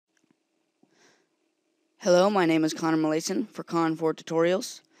Hello, my name is Connor Malayson for Con4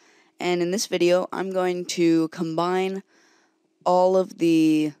 Tutorials, and in this video I'm going to combine all of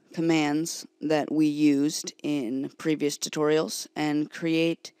the commands that we used in previous tutorials and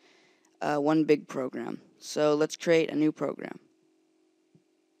create one big program. So let's create a new program.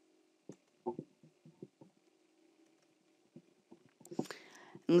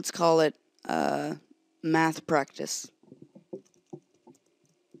 And let's call it Math Practice.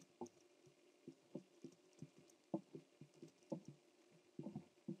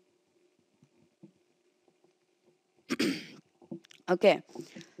 Okay,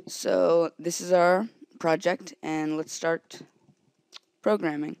 so this is our project, and let's start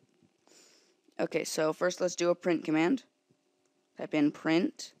programming. Okay, so first let's do a print command. Type in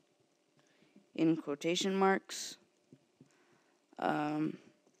print in quotation marks.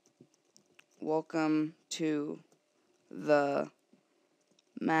 Welcome to the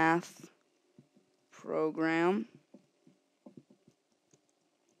math program.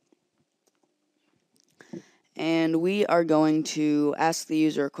 And we are going to ask the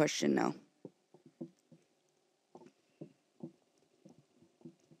user a question now.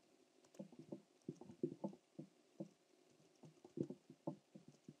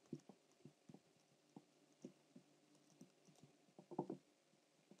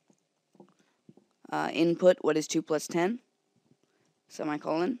 Input, what is 2 plus 10?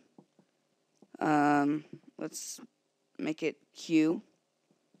 Semicolon. Let's make it Q.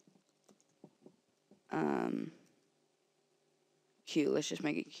 Q, let's just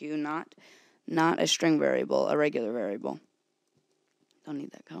make it Q, not a string variable, a regular variable. Don't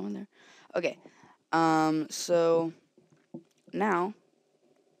need that colon there. Okay, so now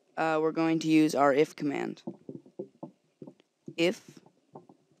we're going to use our if command. If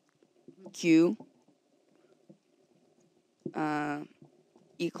Q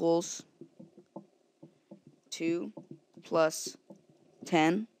equals 2 plus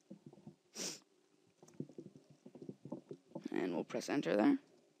 10, and we'll press enter there,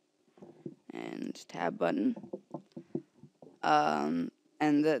 and tab button, and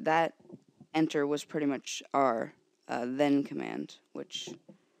that enter was pretty much our then command, which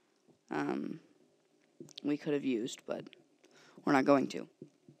we could have used, but we're not going to.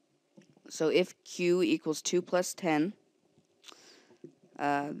 So if Q equals 2 plus 10,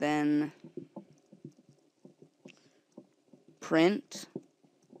 then print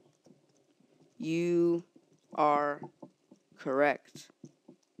you are correct.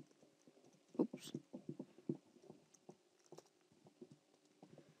 Oops.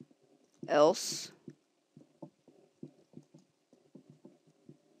 Else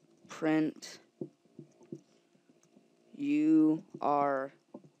print you are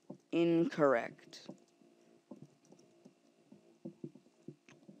incorrect.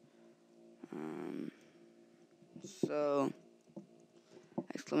 So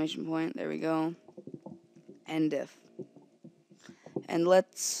exclamation point, there we go, end if. And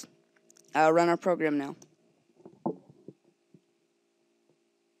let's run our program now.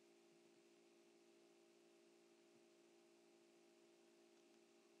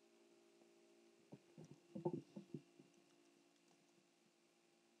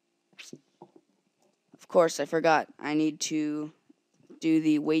 Of course, I forgot. I need to do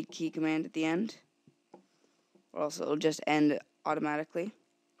the wait key command at the end, or else it'll just end automatically,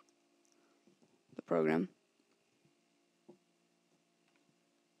 the program.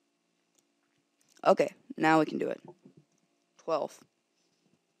 Okay, now we can do it. 12.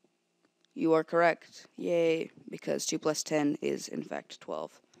 You are correct. Yay, because 2 plus 10 is in fact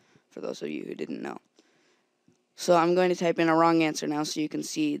 12, for those of you who didn't know. So I'm going to type in a wrong answer now so you can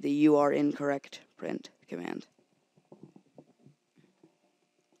see the you are incorrect print command.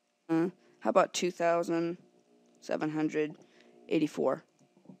 How about 2,784?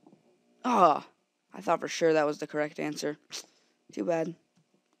 Oh, I thought for sure that was the correct answer. Too bad.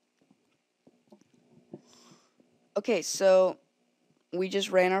 Okay, so we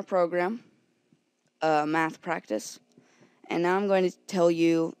just ran our program, math practice, and now I'm going to tell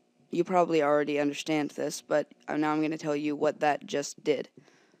you, you probably already understand this, but now I'm going to tell you what that just did.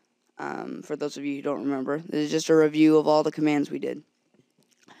 For those of you who don't remember, this is just a review of all the commands we did.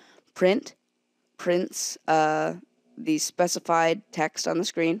 Print prints the specified text on the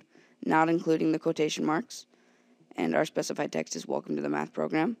screen, not including the quotation marks, and our specified text is welcome to the math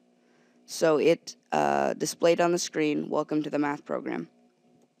program. So it displayed on the screen, welcome to the math program.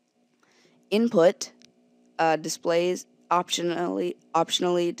 Input displays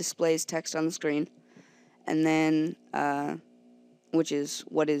optionally displays text on the screen, and then which is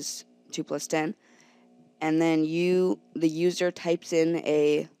what is 2 plus 10, and then the user types in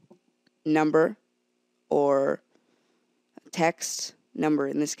a number or text, number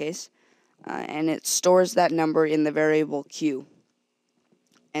in this case, and it stores that number in the variable q.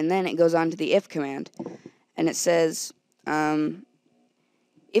 And then it goes on to the if command, and it says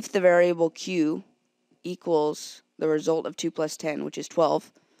if the variable q equals the result of 2 plus 10, which is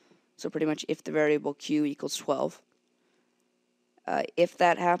 12, so pretty much if the variable q equals 12, if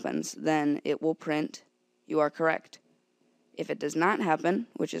that happens, then it will print you are correct. If it does not happen,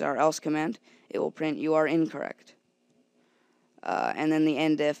 which is our else command, it will print you are incorrect. And then the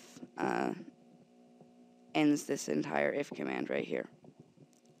end if ends this entire if command right here.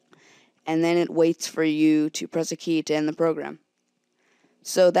 And then it waits for you to press a key to end the program.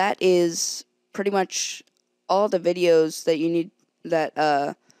 So that is pretty much all the videos that you need that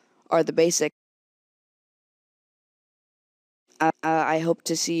are the basic. I hope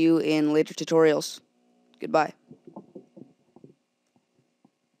to see you in later tutorials. Goodbye.